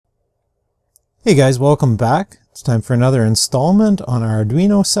Hey guys, welcome back. It's time for another installment on our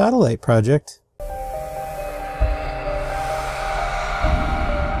Arduino satellite project.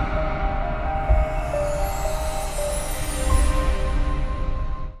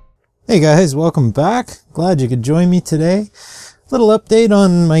 Hey guys, welcome back. Glad you could join me today. Little update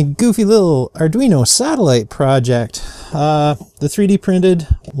on my goofy little Arduino satellite project. The 3D printed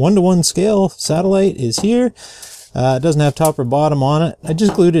 1:1 scale satellite is here. It doesn't have top or bottom on it. I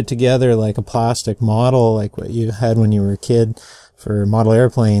just glued it together like a plastic model, like what you had when you were a kid for model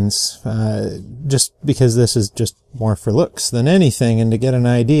airplanes, just because this is just more for looks than anything, and to get an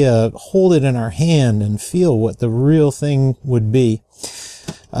idea, hold it in our hand and feel what the real thing would be.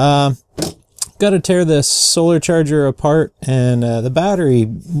 Got to tear this solar charger apart, and the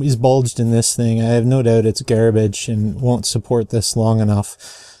battery is bulged in this thing. I have no doubt it's garbage and won't support this long enough.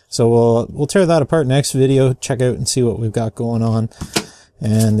 So we'll tear that apart next video, check out and see what we've got going on.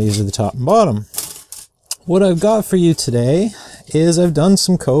 And these are the top and bottom. What I've got for you today is I've done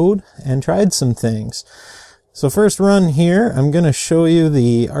some code and tried some things. So first run here, I'm going to show you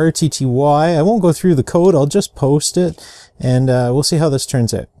the RTTY. I won't go through the code, I'll just post it, and we'll see how this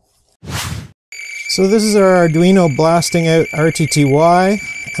turns out. So this is our Arduino blasting out RTTY.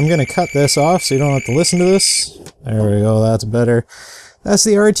 I'm going to cut this off so you don't have to listen to this. There we go, that's better. That's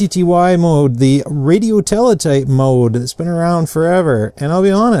the RTTY mode, the radio teletype mode that's been around forever. And I'll be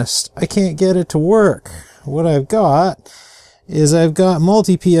honest, I can't get it to work. What I've got is I've got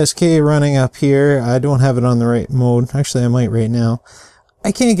multi-PSK running up here. I don't have it on the right mode. Actually, I might right now.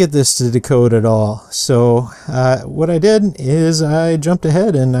 I can't get this to decode at all. So what I did is I jumped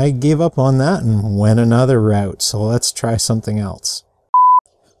ahead and I gave up on that and went another route. So let's try something else.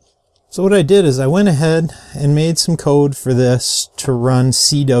 So what I did is I went ahead and made some code for this to run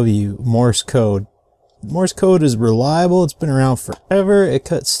CW, Morse Code. Morse Code is reliable, it's been around forever, it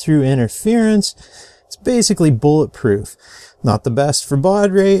cuts through interference, it's basically bulletproof. Not the best for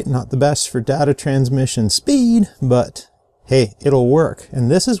baud rate, not the best for data transmission speed, but hey, it'll work.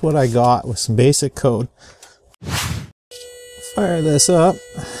 And this is what I got with some basic code. Fire this up,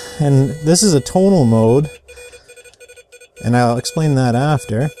 and this is a tonal mode, and I'll explain that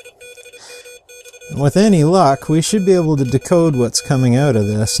after. With any luck, we should be able to decode what's coming out of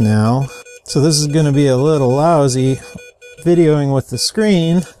this now. So this is going to be a little lousy videoing with the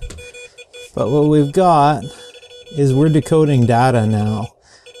screen, but what we've got is we're decoding data now.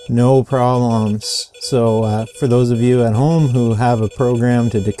 No problems. So for those of you at home who have a program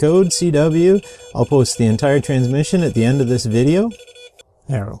to decode CW, I'll post the entire transmission at the end of this video.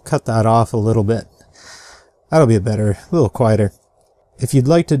 There, we'll cut that off a little bit. That'll be better, a little quieter. If you'd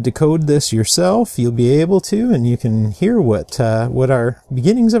like to decode this yourself, you'll be able to, and you can hear what our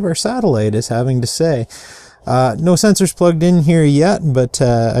beginnings of our satellite is having to say. No sensors plugged in here yet, but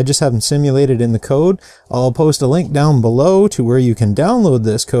I just have them simulated in the code. I'll post a link down below to where you can download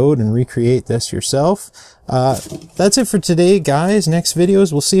this code and recreate this yourself. That's it for today, guys. Next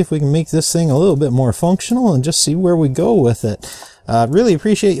videos, we'll see if we can make this thing a little bit more functional and just see where we go with it. Really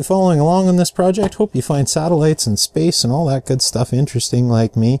appreciate you following along on this project. Hope you find satellites and space and all that good stuff interesting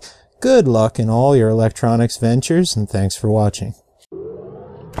like me. Good luck in all your electronics ventures, and thanks for watching.